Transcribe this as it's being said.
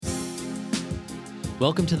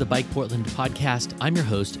Welcome to the Bike Portland podcast. I'm your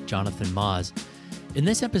host, Jonathan Maz. In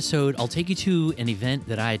this episode, I'll take you to an event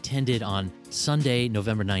that I attended on Sunday,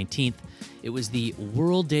 November 19th. It was the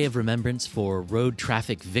World Day of Remembrance for Road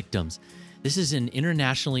Traffic Victims. This is an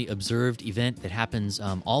internationally observed event that happens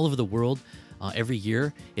all over the world every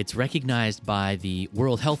year. It's recognized by the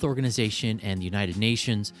World Health Organization and the United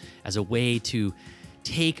Nations as a way to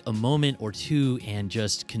take a moment or two and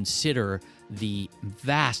just consider the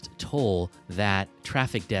vast toll that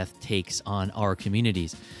traffic death takes on our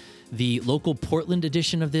communities. The local Portland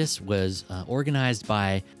edition of this was organized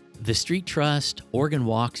by the Street Trust, Oregon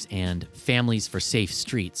Walks, and Families for Safe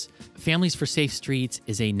Streets. Families for Safe Streets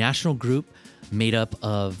is a national group made up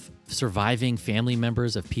of surviving family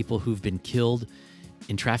members of people who've been killed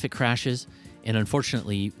in traffic crashes. And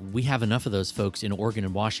unfortunately, we have enough of those folks in Oregon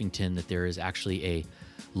and Washington that there is actually a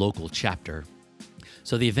local chapter.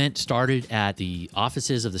 So the event started at the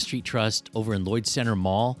offices of the Street Trust over in Lloyd Center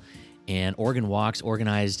Mall, and Oregon Walks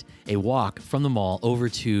organized a walk from the mall over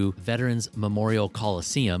to Veterans Memorial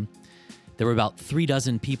Coliseum. There were about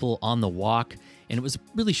 36 people on the walk, and it was a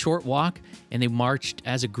really short walk, and they marched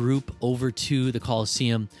as a group over to the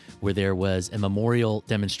Coliseum where there was a memorial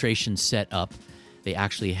demonstration set up. They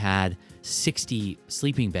actually had 60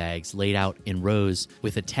 sleeping bags laid out in rows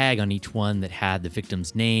with a tag on each one that had the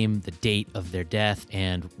victim's name, the date of their death,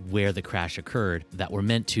 and where the crash occurred, that were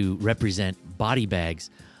meant to represent body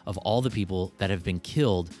bags of all the people that have been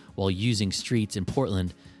killed while using streets in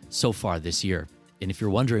Portland so far this year. And if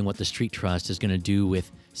you're wondering what the Street Trust is going to do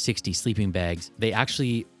with 60 sleeping bags, they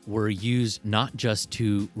actually were used not just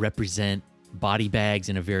to represent body bags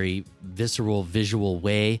in a very visceral, visual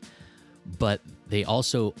way, but they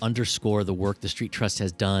also underscore the work the Street Trust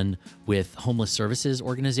has done with homeless services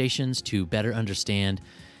organizations to better understand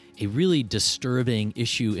a really disturbing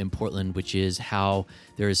issue in Portland, which is how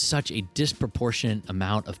there is such a disproportionate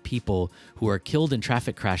amount of people who are killed in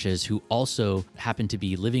traffic crashes who also happen to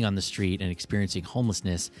be living on the street and experiencing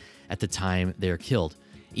homelessness at the time they're killed.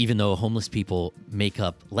 Even though homeless people make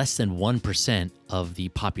up less than 1% of the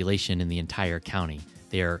population in the entire county,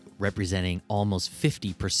 they are representing almost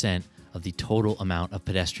 50% of the total amount of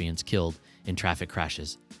pedestrians killed in traffic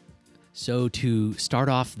crashes. So to start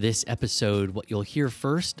off this episode, what you'll hear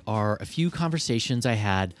first are a few conversations I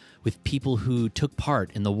had with people who took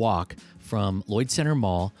part in the walk from Lloyd Center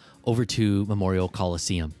Mall over to Memorial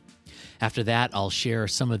Coliseum. After that, I'll share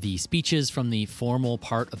some of the speeches from the formal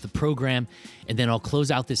part of the program, and then I'll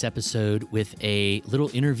close out this episode with a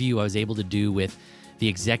little interview I was able to do with the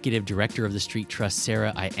executive director of the Street Trust,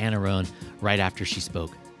 Sarah Iannarone, right after she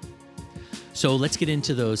spoke. So let's get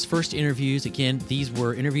into those first interviews. Again, these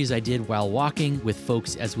were interviews I did while walking with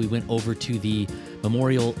folks as we went over to the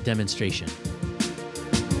memorial demonstration.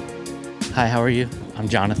 Hi, how are you? I'm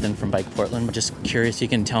Jonathan from Bike Portland. I'm just curious, you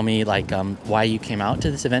can tell me why you came out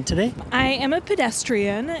to this event today? I am a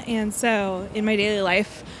pedestrian, and so in my daily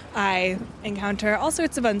life, I encounter all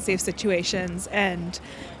sorts of unsafe situations, and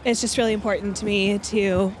it's just really important to me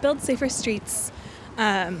to build safer streets,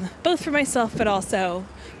 both for myself but also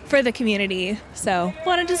for the community. So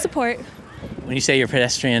wanted to support. When you say you're a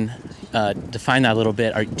pedestrian, define that a little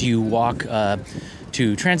bit. Do you walk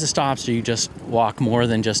to transit stops, or you just walk more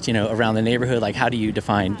than just, around the neighborhood? Like, how do you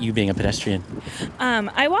define you being a pedestrian?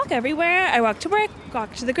 I walk everywhere. I walk to work,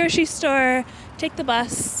 walk to the grocery store, take the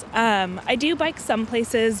bus. I do bike some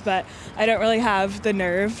places, but I don't really have the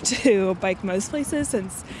nerve to bike most places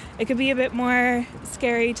since it could be a bit more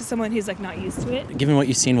scary to someone who's not used to it. Given what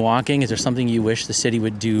you've seen walking, is there something you wish the city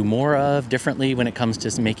would do more of differently when it comes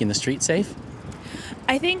to making the street safe?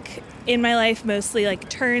 I think in my life, mostly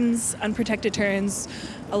turns, unprotected turns,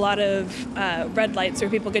 a lot of red lights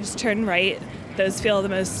where people could just turn right. Those feel the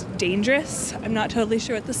most dangerous. I'm not totally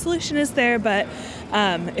sure what the solution is there, but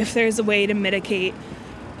if there's a way to mitigate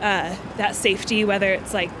that safety, whether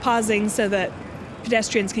it's pausing so that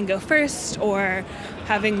pedestrians can go first or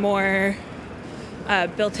having more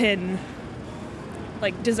built-in,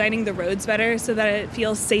 designing the roads better so that it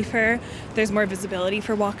feels safer, there's more visibility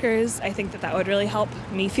for walkers. I think that would really help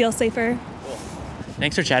me feel safer. Cool.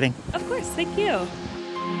 Thanks for chatting. Of course, thank you.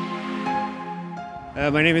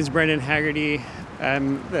 My name is Brendan Haggerty.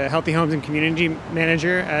 I'm the Healthy Homes and Community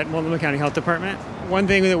Manager at Multnomah County Health Department. One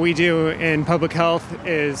thing that we do in public health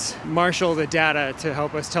is marshal the data to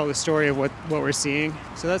help us tell the story of what we're seeing.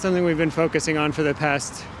 So that's something we've been focusing on for the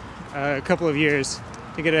past couple of years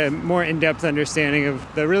to get a more in-depth understanding of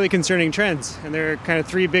the really concerning trends. And there are kind of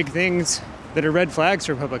three big things that are red flags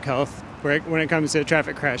for public health when it comes to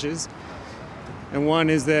traffic crashes. And one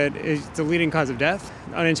is that it's the leading cause of death.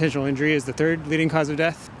 Unintentional injury is the third leading cause of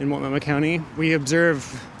death in Multnomah County. We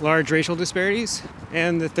observe large racial disparities.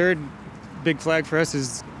 And the third big flag for us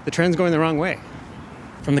is the trend's going the wrong way.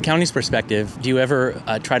 From the county's perspective, do you ever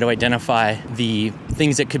try to identify the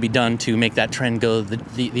things that could be done to make that trend go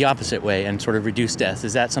the opposite way and sort of reduce deaths?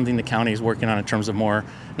 Is that something the county is working on in terms of more,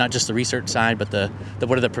 not just the research side, but the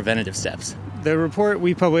what are the preventative steps? The report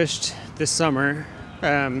we published this summer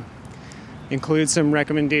includes some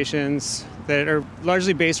recommendations that are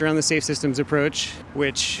largely based around the safe systems approach,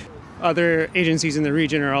 which other agencies in the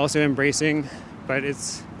region are also embracing, but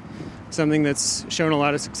it's something that's shown a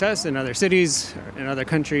lot of success in other cities and other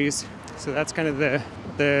countries. So that's kind of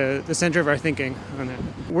the center of our thinking on it.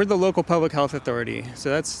 We're the local public health authority,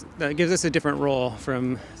 so that gives us a different role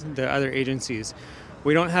from the other agencies.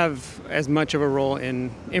 We don't have as much of a role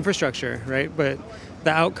in infrastructure, right? But the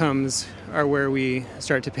outcomes are where we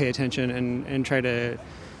start to pay attention and try to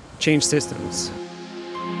change systems.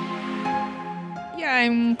 Yeah,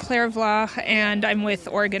 I'm Claire Vlah, and I'm with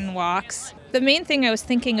Oregon Walks. The main thing I was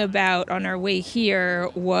thinking about on our way here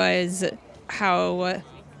was how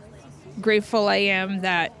grateful I am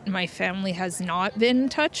that my family has not been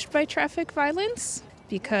touched by traffic violence,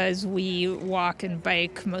 because we walk and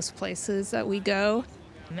bike most places that we go,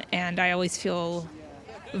 and I always feel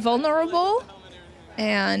vulnerable,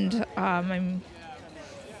 and I'm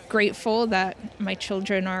grateful that my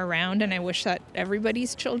children are around, and I wish that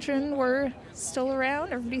everybody's children were still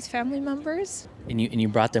around, everybody's family members. And you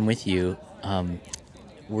brought them with you.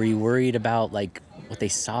 Were you worried about like what they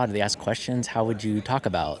saw? Did they ask questions? How would you talk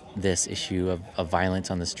about this issue of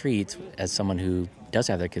violence on the streets as someone who does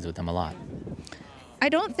have their kids with them a lot? I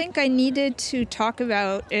don't think I needed to talk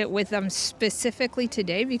about it with them specifically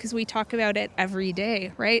today, because we talk about it every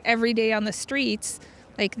day, right? Every day on the streets,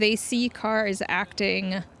 like they see cars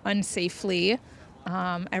acting unsafely.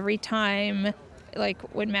 Every time, like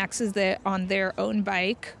when Max is on their own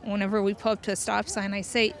bike, whenever we pull up to a stop sign, I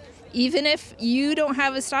say, even if you don't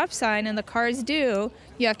have a stop sign and the cars do,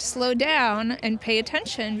 you have to slow down and pay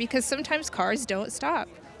attention, because sometimes cars don't stop.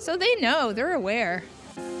 So they know, they're aware.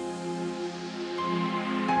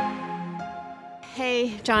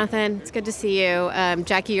 Hey, Jonathan, it's good to see you.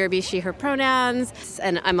 Jackie Yerby, she, her pronouns.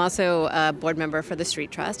 And I'm also a board member for the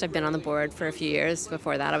Street Trust. I've been on the board for a few years.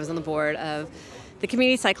 Before that, I was on the board of the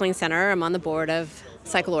Community Cycling Center. I'm on the board of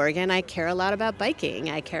Cycle Oregon. I care a lot about biking.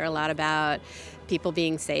 I care a lot about people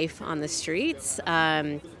being safe on the streets.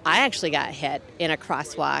 I actually got hit in a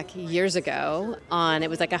crosswalk years ago it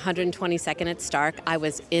was like 122nd at Stark. I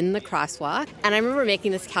was in the crosswalk, and I remember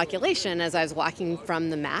making this calculation as I was walking from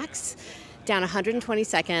the Max down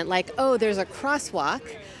 122nd, like, oh, there's a crosswalk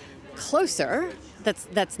closer.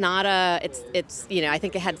 That's not it's I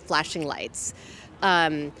think it had flashing lights.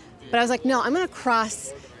 But I was like, no, I'm going to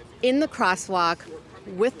cross in the crosswalk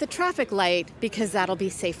with the traffic light, because that'll be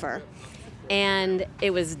safer. And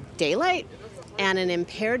it was daylight, and an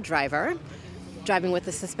impaired driver driving with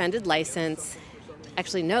a suspended license,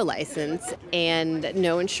 actually no license, and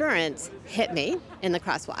no insurance, hit me in the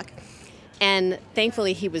crosswalk. And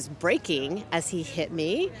thankfully, he was braking as he hit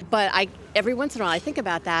me. But every once in a while, I think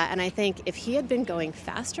about that, and I think if he had been going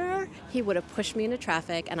faster, he would have pushed me into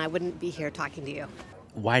traffic, and I wouldn't be here talking to you.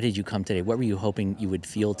 Why did you come today? What were you hoping you would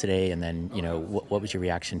feel today? And then, what was your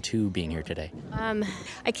reaction to being here today?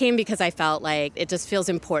 I came because I felt like it just feels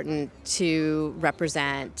important to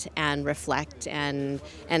represent and reflect and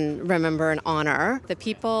remember and honor the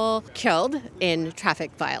people killed in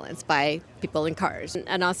traffic violence by people in cars,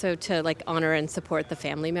 and also to honor and support the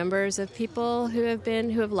family members of people who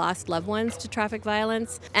have lost loved ones to traffic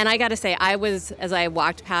violence. And I got to say, as I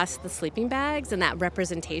walked past the sleeping bags and that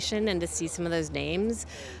representation, and to see some of those names,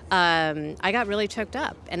 I got really choked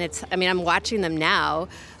up. And I'm watching them now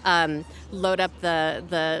load up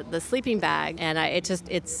the sleeping bag, and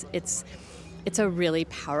it's a really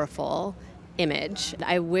powerful image.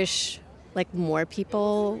 I wish more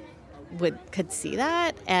people could see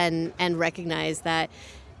that and recognize that,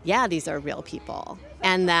 yeah, these are real people,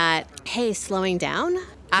 and that, hey, slowing down,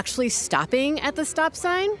 actually stopping at the stop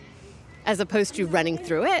sign as opposed to running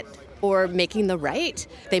through it or making the right,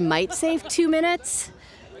 they might save 2 minutes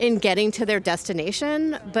in getting to their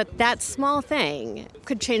destination, but that small thing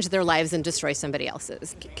could change their lives and destroy somebody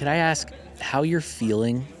else's. Can I ask how you're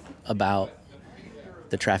feeling about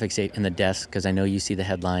the traffic safety and the deaths? Because I know you see the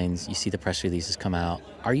headlines, you see the press releases come out.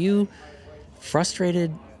 Are you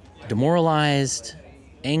frustrated, demoralized,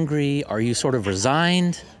 angry? Are you sort of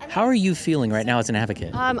resigned? How are you feeling right now as an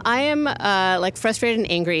advocate? I am frustrated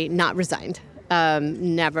and angry, not resigned.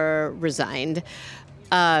 Never resigned.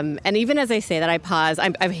 And even as I say that, I pause.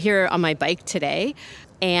 I'm here on my bike today.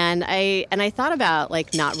 And I thought about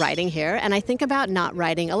like not riding here, and I think about not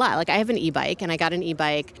riding a lot. Like I have an e-bike, and I got an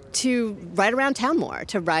e-bike to ride around town more,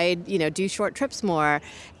 to ride, do short trips more.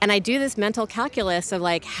 And I do this mental calculus of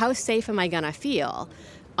like, how safe am I gonna feel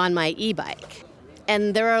on my e-bike?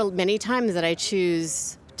 And there are many times that I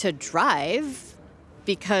choose to drive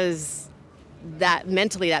because that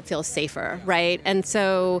mentally that feels safer, right? And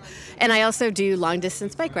I also do long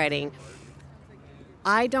distance bike riding.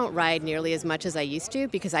 I don't ride nearly as much as I used to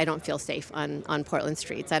because I don't feel safe on Portland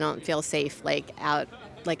streets. I don't feel safe out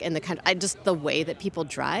in the country. Just the way that people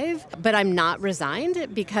drive. But I'm not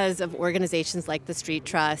resigned because of organizations like the Street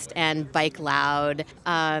Trust and Bike Loud,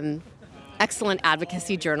 excellent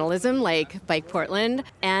advocacy journalism like Bike Portland.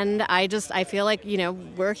 And I feel like,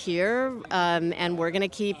 we're here and we're going to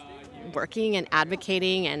keep working and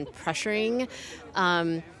advocating and pressuring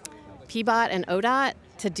PBOT and ODOT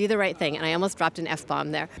to do the right thing. And I almost dropped an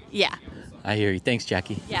F-bomb there. Yeah. I hear you. Thanks,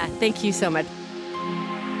 Jackie. Yeah, thank you so much.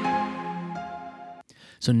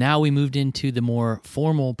 So now we moved into the more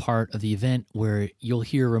formal part of the event where you'll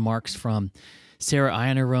hear remarks from Sarah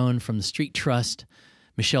Iannarone from the Street Trust,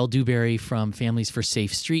 Michelle Dewberry from Families for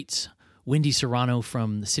Safe Streets, Wendy Serrano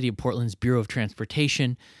from the City of Portland's Bureau of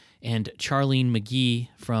Transportation, and Charlene McGee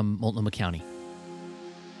from Multnomah County.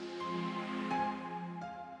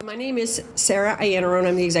 My name is Sarah Iannarone.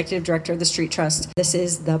 I'm the Executive Director of the Street Trust. This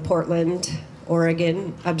is the Portland,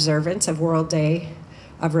 Oregon observance of World Day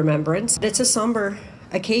of Remembrance. It's a somber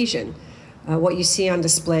occasion. What you see on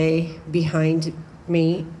display behind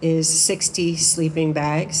me is 60 sleeping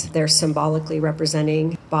bags. They're symbolically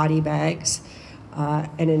representing body bags.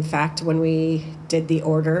 And in fact, when we did the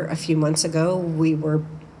order a few months ago, we were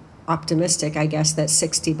optimistic, I guess, that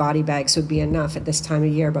 60 body bags would be enough at this time of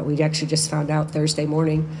year, but we actually just found out Thursday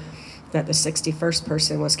morning that the 61st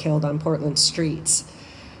person was killed on Portland streets.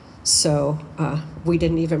 So we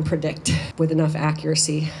didn't even predict with enough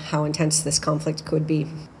accuracy how intense this conflict could be.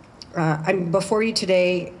 I'm before you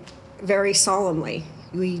today very solemnly.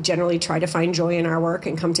 We generally try to find joy in our work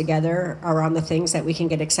and come together around the things that we can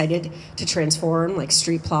get excited to transform, like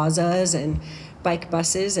street plazas and bike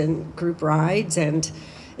buses and group rides and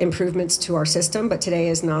improvements to our system. But today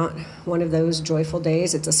is not one of those joyful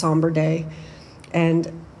days. It's a somber day.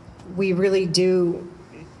 And we really do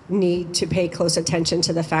need to pay close attention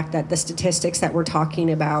to the fact that the statistics that we're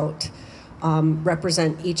talking about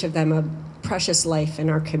represent each of them a precious life in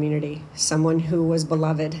our community. Someone who was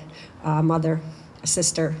beloved, mother,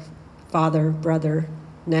 sister, father, brother,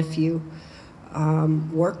 nephew,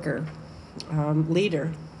 worker,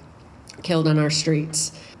 leader, killed on our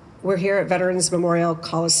streets. We're here at Veterans Memorial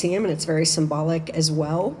Coliseum, and it's very symbolic as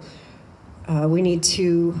well. We need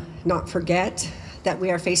to not forget that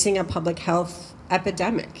we are facing a public health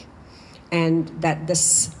epidemic, and that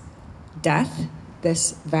this death,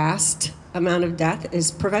 this vast amount of death,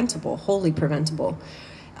 is preventable, wholly preventable.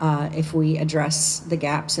 If we address the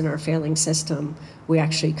gaps in our failing system, we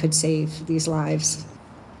actually could save these lives.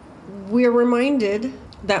 We're reminded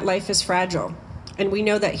that life is fragile, and we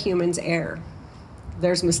know that humans err.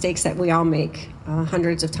 There's mistakes that we all make,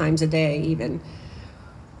 hundreds of times a day even.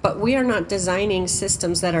 But we are not designing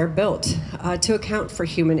systems that are built to account for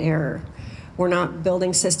human error. We're not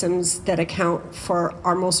building systems that account for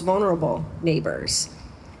our most vulnerable neighbors.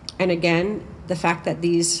 And again, the fact that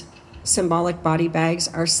these symbolic body bags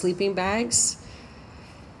are sleeping bags,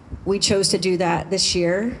 we chose to do that this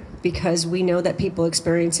year because we know that people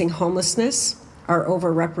experiencing homelessness are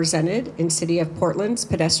overrepresented in City of Portland's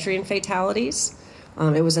pedestrian fatalities.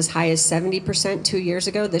 It was as high as 70% 2 years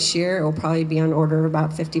ago. This year, it will probably be on order of about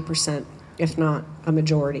 50%, if not a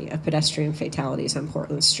majority, of pedestrian fatalities on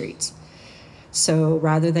Portland streets. So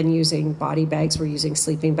rather than using body bags, we're using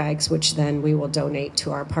sleeping bags, which then we will donate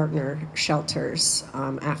to our partner shelters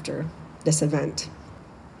after this event.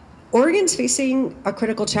 Oregon's facing a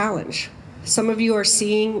critical challenge. Some of you are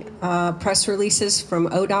seeing press releases from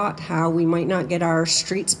ODOT, how we might not get our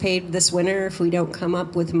streets paved this winter if we don't come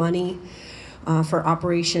up with money for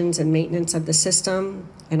operations and maintenance of the system.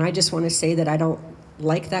 And I just want to say that I don't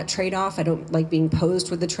like that trade-off. I don't like being posed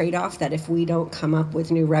with the trade-off that if we don't come up with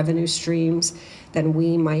new revenue streams, then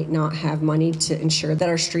we might not have money to ensure that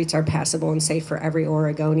our streets are passable and safe for every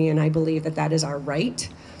Oregonian. I believe that that is our right.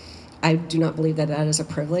 I do not believe that that is a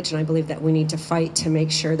privilege, and I believe that we need to fight to make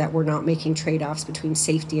sure that we're not making trade-offs between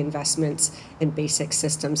safety investments and basic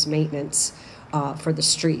systems maintenance for the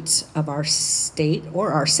streets of our state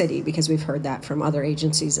or our city, because we've heard that from other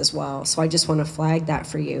agencies as well. So I just want to flag that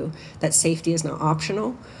for you, that safety is not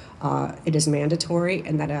optional. it is mandatory,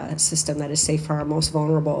 and that a system that is safe for our most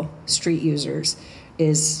vulnerable street users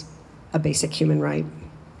is a basic human right.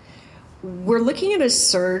 We're looking at a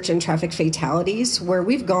surge in traffic fatalities where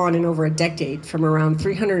we've gone in over a decade from around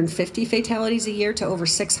 350 fatalities a year to over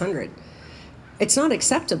 600. It's not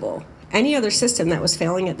acceptable. Any other system that was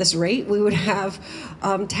failing at this rate, we would have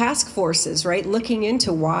task forces, right, looking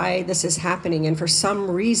into why this is happening. And for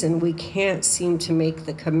some reason, we can't seem to make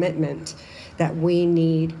the commitment that we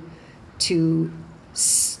need to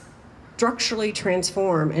structurally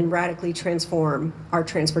transform and radically transform our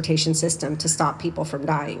transportation system to stop people from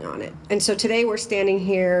dying on it. And so today we're standing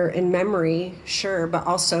here in memory, sure, but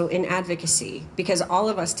also in advocacy, because all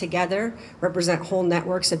of us together represent whole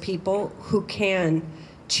networks of people who can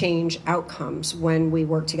change outcomes when we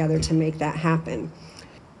work together to make that happen.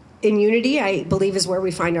 In unity, I believe, is where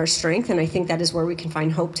we find our strength, and I think that is where we can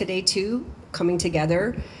find hope today too, coming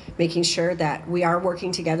together, making sure that we are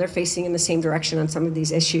working together, facing in the same direction on some of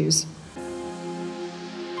these issues.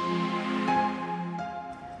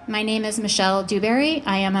 My name is Michelle Dewberry.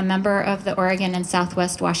 I am a member of the Oregon and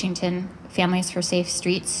Southwest Washington Families for Safe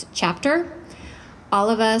Streets chapter. All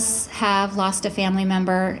of us have lost a family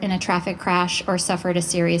member in a traffic crash or suffered a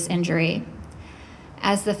serious injury.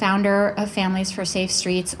 As the founder of Families for Safe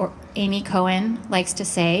Streets, or Amy Cohen, likes to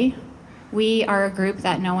say, we are a group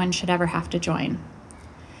that no one should ever have to join.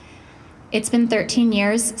 It's been 13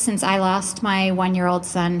 years since I lost my 1-year-old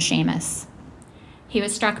son, Seamus. He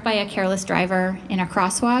was struck by a careless driver in a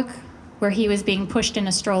crosswalk where he was being pushed in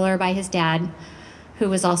a stroller by his dad, who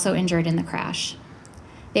was also injured in the crash.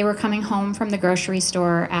 They were coming home from the grocery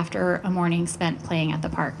store after a morning spent playing at the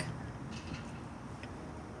park.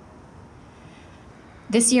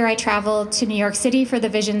 This year I traveled to New York City for the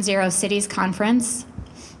Vision Zero Cities conference.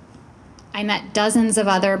 I met dozens of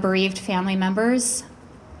other bereaved family members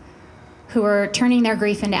who were turning their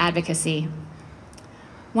grief into advocacy.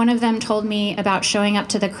 One of them told me about showing up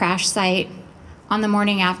to the crash site on the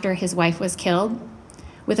morning after his wife was killed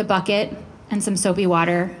with a bucket and some soapy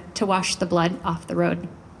water to wash the blood off the road.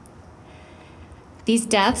 These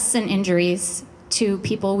deaths and injuries to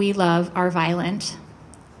people we love are violent.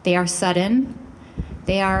 They are sudden.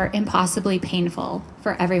 They are impossibly painful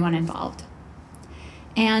for everyone involved.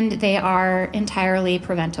 And they are entirely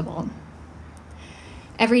preventable.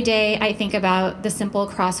 Every day I think about the simple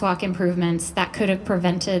crosswalk improvements that could have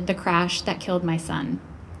prevented the crash that killed my son,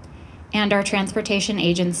 and our transportation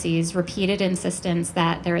agency's repeated insistence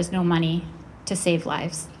that there is no money to save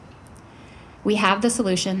lives. We have the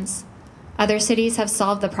solutions. Other cities have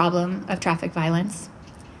solved the problem of traffic violence.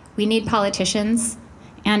 We need politicians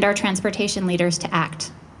and our transportation leaders to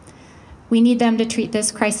act. We need them to treat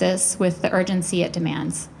this crisis with the urgency it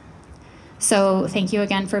demands. So thank you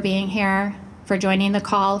again for being here, for joining the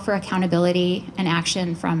call for accountability and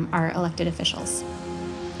action from our elected officials.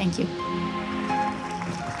 Thank you.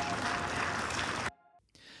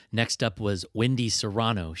 Next up was Wendy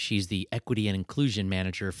Serrano. She's the Equity and Inclusion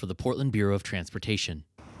Manager for the Portland Bureau of Transportation.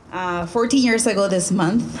 14 years ago this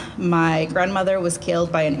month, my grandmother was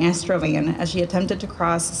killed by an Astra van as she attempted to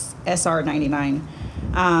cross SR 99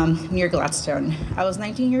 near Gladstone. I was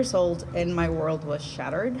 19 years old and my world was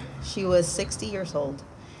shattered. She was 60 years old.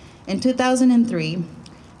 In 2003,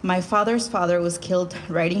 my father's father was killed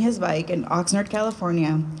riding his bike in Oxnard,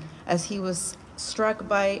 California, as he was struck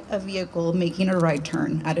by a vehicle making a right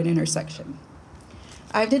turn at an intersection.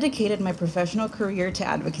 I've dedicated my professional career to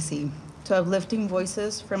advocacy, to uplifting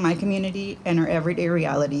voices from my community and our everyday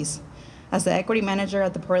realities. As the equity manager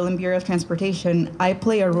at the Portland Bureau of Transportation, I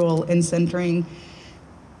play a role in centering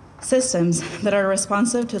systems that are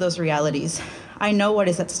responsive to those realities. I know what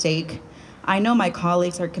is at stake. I know my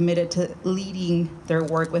colleagues are committed to leading their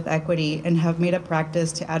work with equity and have made a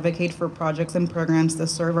practice to advocate for projects and programs that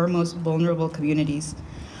serve our most vulnerable communities.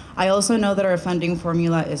 I also know that our funding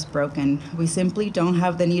formula is broken. We simply don't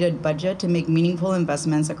have the needed budget to make meaningful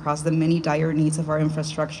investments across the many dire needs of our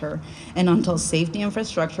infrastructure. And until safety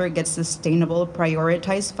infrastructure gets sustainable,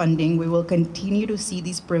 prioritized funding, we will continue to see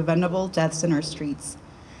these preventable deaths in our streets.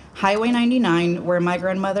 Highway 99, where my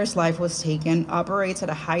grandmother's life was taken, operates at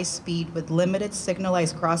a high speed with limited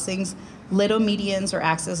signalized crossings, little medians, or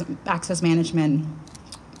access management.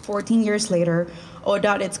 14 years later,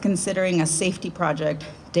 ODOT is considering a safety project.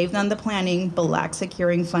 They've done the planning, but lack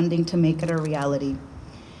securing funding to make it a reality.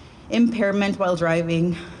 Impairment while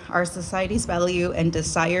driving, our society's value and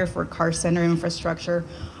desire for car-centered infrastructure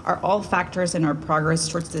are all factors in our progress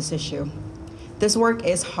towards this issue. This work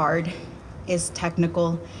is hard, is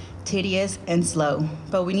technical, tedious, and slow,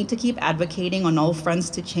 but we need to keep advocating on all fronts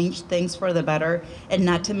to change things for the better and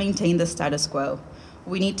not to maintain the status quo.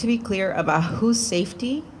 We need to be clear about whose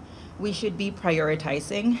safety we should be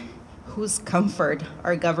prioritizing whose comfort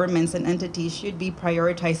our governments and entities should be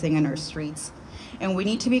prioritizing in our streets. And we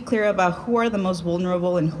need to be clear about who are the most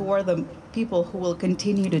vulnerable and who are the people who will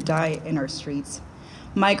continue to die in our streets.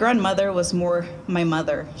 My grandmother was more my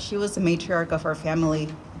mother. She was the matriarch of our family,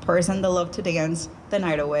 a person that loved to dance the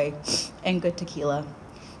night away, and good tequila.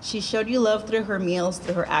 She showed you love through her meals,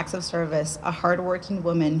 through her acts of service, a hardworking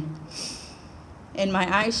woman. In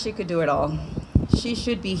my eyes, she could do it all. She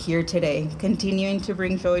should be here today, continuing to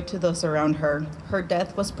bring joy to those around her. Her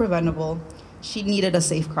death was preventable. She needed a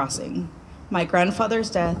safe crossing. My grandfather's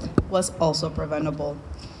death was also preventable.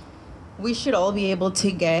 We should all be able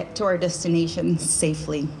to get to our destination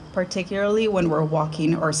safely, particularly when we're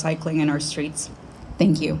walking or cycling in our streets.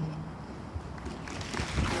 Thank you.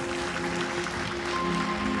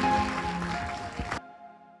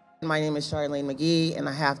 My name is Charlene McGee, and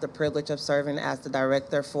I have the privilege of serving as the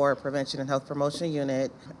Director for Prevention and Health Promotion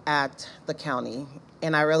Unit at the county.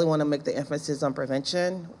 And I really want to make the emphasis on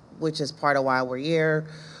prevention, which is part of why we're here,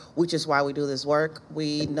 which is why we do this work.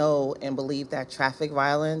 We know and believe that traffic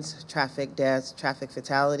violence, traffic deaths, traffic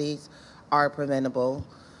fatalities are preventable.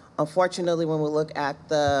 Unfortunately, when we look at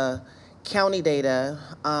the county data,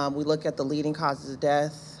 we look at the leading causes of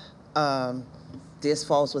death. This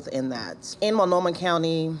falls within that. In Multnomah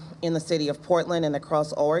County, in the city of Portland, and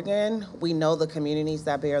across Oregon, we know the communities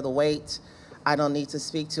that bear the weight. I don't need to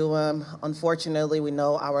speak to them. Unfortunately, we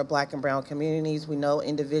know our Black and brown communities. We know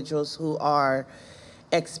individuals who are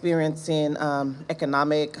experiencing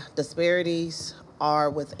economic disparities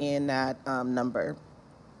are within that number.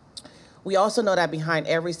 We also know that behind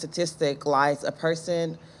every statistic lies a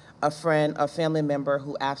person, a friend, a family member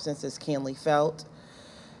whose absence is keenly felt.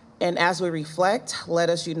 And as we reflect,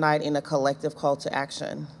 let us unite in a collective call to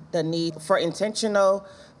action. The need for intentional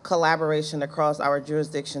collaboration across our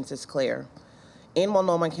jurisdictions is clear. In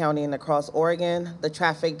Multnomah County and across Oregon, the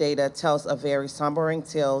traffic data tells a very sobering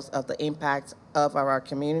tale of the impact of our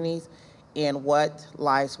communities and what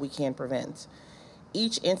lives we can prevent.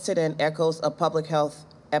 Each incident echoes a public health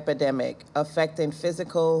epidemic affecting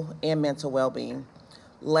physical and mental well-being.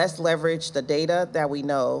 Let's leverage the data that we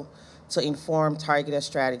know to inform targeted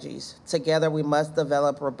strategies. Together, we must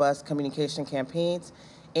develop robust communication campaigns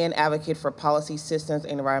and advocate for policy systems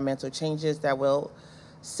and environmental changes that will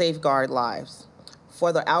safeguard lives.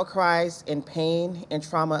 For the outcries and pain and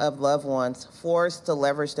trauma of loved ones forced to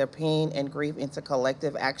leverage their pain and grief into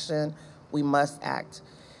collective action, we must act.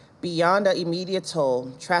 Beyond the immediate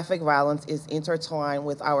toll, traffic violence is intertwined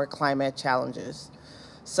with our climate challenges.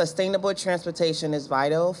 Sustainable transportation is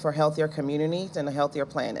vital for healthier communities and a healthier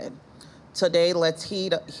planet. Today, let's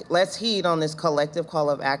heed on this collective call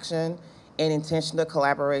of action and intentional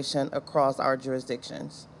collaboration across our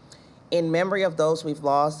jurisdictions. In memory of those we've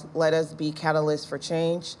lost, let us be catalysts for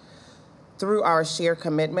change. Through our shared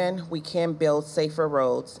commitment, we can build safer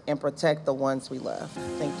roads and protect the ones we love.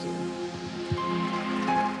 Thank you.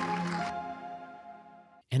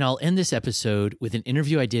 And I'll end this episode with an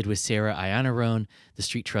interview I did with Sarah Iannarone, the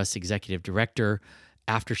Street Trust Executive Director,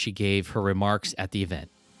 after she gave her remarks at the event.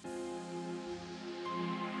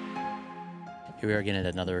 Here we are again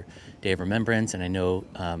at another day of remembrance, and I know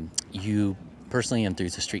you personally and through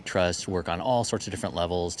the Street Trust work on all sorts of different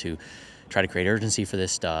levels to try to create urgency for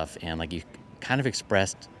this stuff, and like you kind of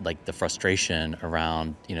expressed like the frustration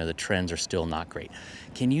around, the trends are still not great.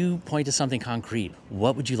 Can you point to something concrete?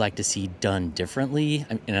 What would you like to see done differently?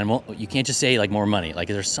 And you can't just say like more money. Like,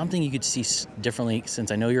 is there something you could see differently? Since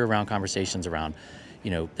I know you're around conversations around,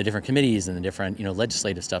 the different committees and the different,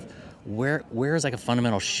 legislative stuff. Where is like a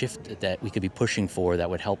fundamental shift that we could be pushing for that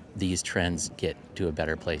would help these trends get to a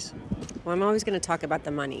better place? Well, I'm always going to talk about the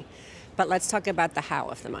money, but let's talk about the how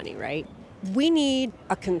of the money, right? We need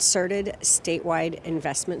a concerted statewide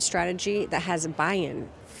investment strategy that has buy-in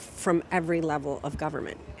from every level of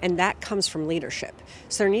government, and that comes from leadership.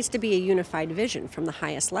 So there needs to be a unified vision from the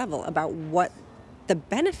highest level about what the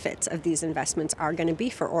benefits of these investments are going to be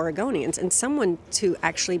for Oregonians, and someone to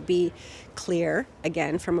actually be clear,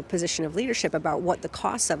 again, from a position of leadership about what the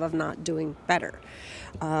costs of not doing better.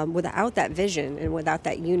 Without that vision and without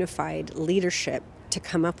that unified leadership to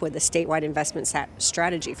come up with a statewide investment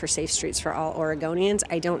strategy for safe streets for all Oregonians,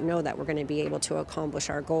 I don't know that we're going to be able to accomplish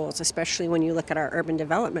our goals, especially when you look at our urban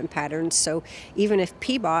development patterns. So even if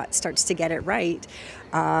PBOT starts to get it right,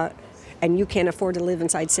 and you can't afford to live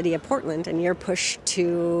inside city of Portland, and you're pushed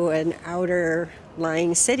to an outer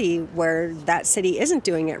lying city where that city isn't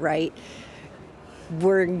doing it right,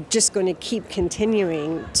 we're just going to keep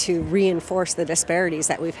continuing to reinforce the disparities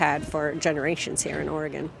that we've had for generations here in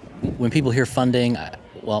Oregon. When people hear funding,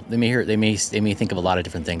 well, they may think of a lot of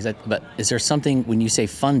different things. But is there something, when you say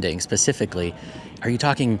funding specifically, are you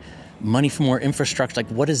talking money for more infrastructure? Like,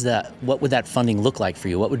 what would that funding look like for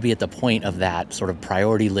you? What would be at the point of that sort of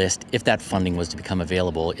priority list if that funding was to become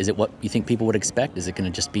available? Is it what you think people would expect? Is it going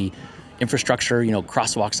to just be infrastructure,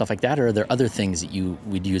 crosswalks, stuff like that, or are there other things that you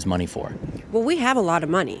would use money for? Well, we have a lot of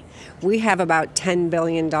money. We have about $10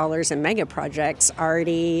 billion in mega projects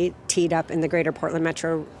already teed up in the greater Portland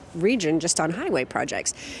metro region just on highway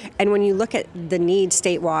projects. And when you look at the need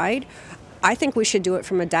statewide, I think we should do it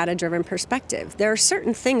from a data-driven perspective. There are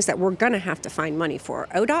certain things that we're going to have to find money for.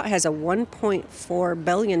 ODOT has a $1.4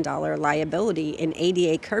 billion liability in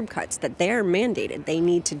ADA curb cuts that they're mandated they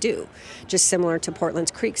need to do, just similar to Portland's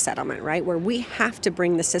Creek settlement, right, where we have to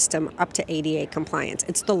bring the system up to ADA compliance.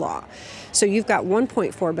 It's the law. So you've got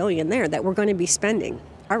 $1.4 billion there that we're going to be spending.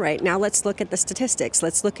 All right, now let's look at the statistics.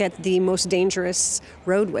 Let's look at the most dangerous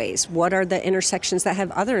roadways. What are the intersections that have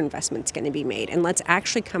other investments going to be made? And let's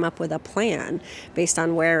actually come up with a plan based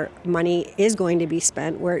on where money is going to be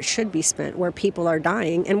spent, where it should be spent, where people are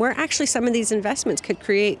dying, and where actually some of these investments could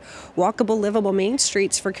create walkable, livable main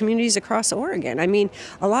streets for communities across Oregon. I mean,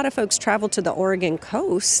 a lot of folks travel to the Oregon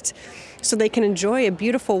coast so they can enjoy a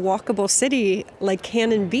beautiful, walkable city like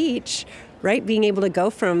Cannon Beach, right? Being able to go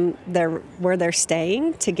from where they're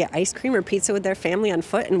staying to get ice cream or pizza with their family on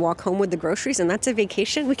foot and walk home with the groceries, and that's a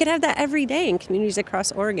vacation. We could have that every day in communities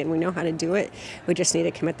across Oregon. We know how to do it. We just need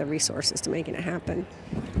to commit the resources to making it happen.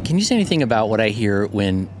 Can you say anything about what I hear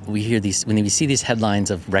when we see these headlines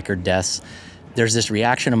of record deaths? There's this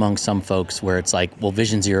reaction among some folks where it's like, well,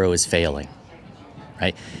 Vision Zero is failing.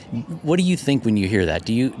 Right? What do you think when you hear that?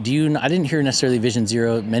 I didn't hear necessarily Vision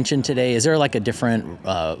Zero mentioned today. Is there like a different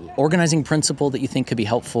organizing principle that you think could be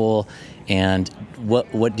helpful? And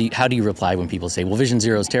how do you reply when people say, well, Vision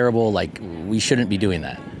Zero is terrible, like we shouldn't be doing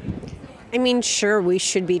that? I mean, sure, we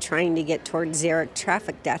should be trying to get towards zero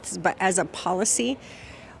traffic deaths, but as a policy,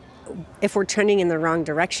 if we're trending in the wrong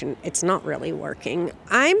direction, it's not really working.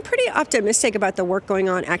 I'm pretty optimistic about the work going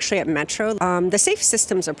on actually at Metro. The safe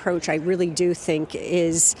systems approach, I really do think,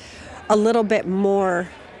 is a little bit more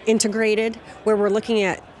integrated, where we're looking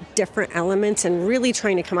at different elements and really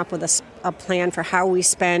trying to come up with a plan for how we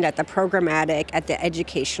spend at the programmatic, at the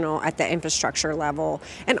educational, at the infrastructure level,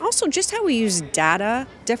 and also just how we use data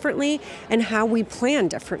differently and how we plan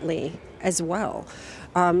differently as well.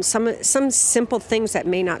 Some simple things that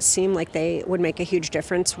may not seem like they would make a huge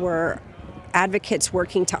difference were advocates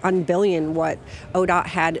working to unbillion what ODOT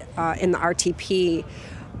had in the RTP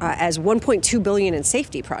as $1.2 billion in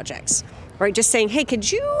safety projects, right? Just saying, hey,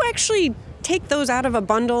 could you actually take those out of a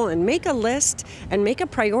bundle and make a list and make a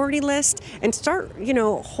priority list and start,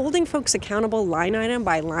 holding folks accountable line item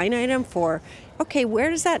by line item for, okay, where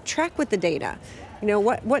does that track with the data?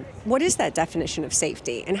 What is that definition of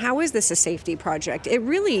safety, and how is this a safety project? It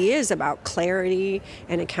really is about clarity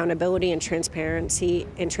and accountability and transparency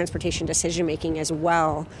in transportation decision making, as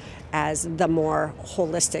well as the more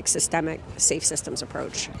holistic, systemic safe systems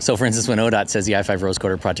approach. So, for instance, when ODOT says the I-5 Rose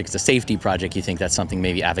Quarter project is a safety project, you think that's something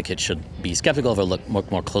maybe advocates should be skeptical of or look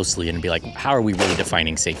more closely and be like, how are we really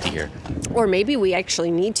defining safety here? Or maybe we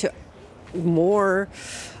actually need to more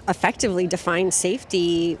effectively define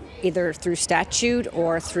safety either through statute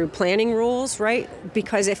or through planning rules, right?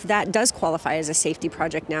 Because if that does qualify as a safety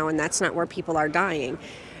project now, and that's not where people are dying,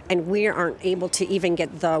 and we aren't able to even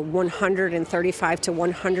get the 135 to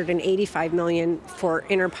 185 million for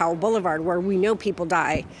Inner Powell Boulevard, where we know people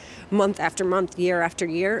die month after month, year after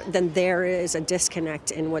year, then there is a disconnect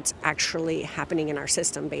in what's actually happening in our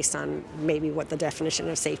system based on maybe what the definition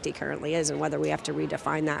of safety currently is and whether we have to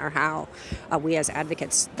redefine that or how we as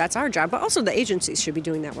advocates, that's our job. But also the agencies should be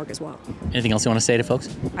doing that work as well. Anything else you want to say to folks?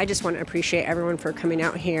 I just want to appreciate everyone for coming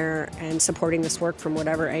out here and supporting this work from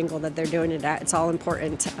whatever angle that they're doing it at. It's all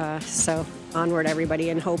important. So onward, everybody,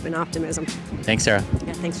 and hope and optimism. Thanks, Sarah.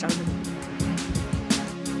 Yeah, thanks, Jonathan.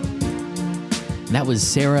 That was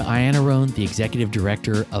Sarah Iannarone, the Executive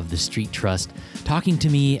Director of the Street Trust, talking to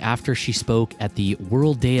me after she spoke at the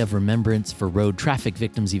World Day of Remembrance for Road Traffic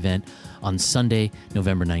Victims event on Sunday,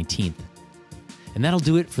 November 19th. And that'll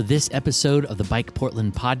do it for this episode of the Bike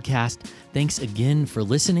Portland podcast. Thanks again for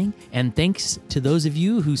listening, and thanks to those of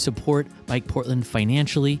you who support Bike Portland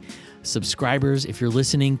financially. Subscribers, if you're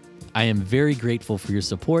listening, I am very grateful for your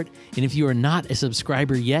support. And if you are not a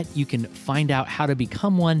subscriber yet, you can find out how to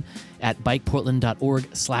become one at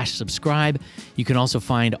bikeportland.org/subscribe. You can also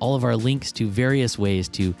find all of our links to various ways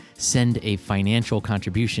to send a financial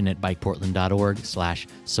contribution at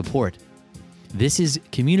bikeportland.org/support. This is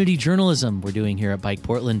community journalism we're doing here at Bike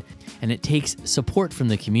Portland, and it takes support from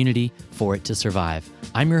the community for it to survive.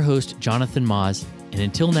 I'm your host, Jonathan Moz, and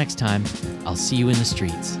until next time, I'll see you in the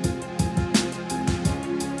streets.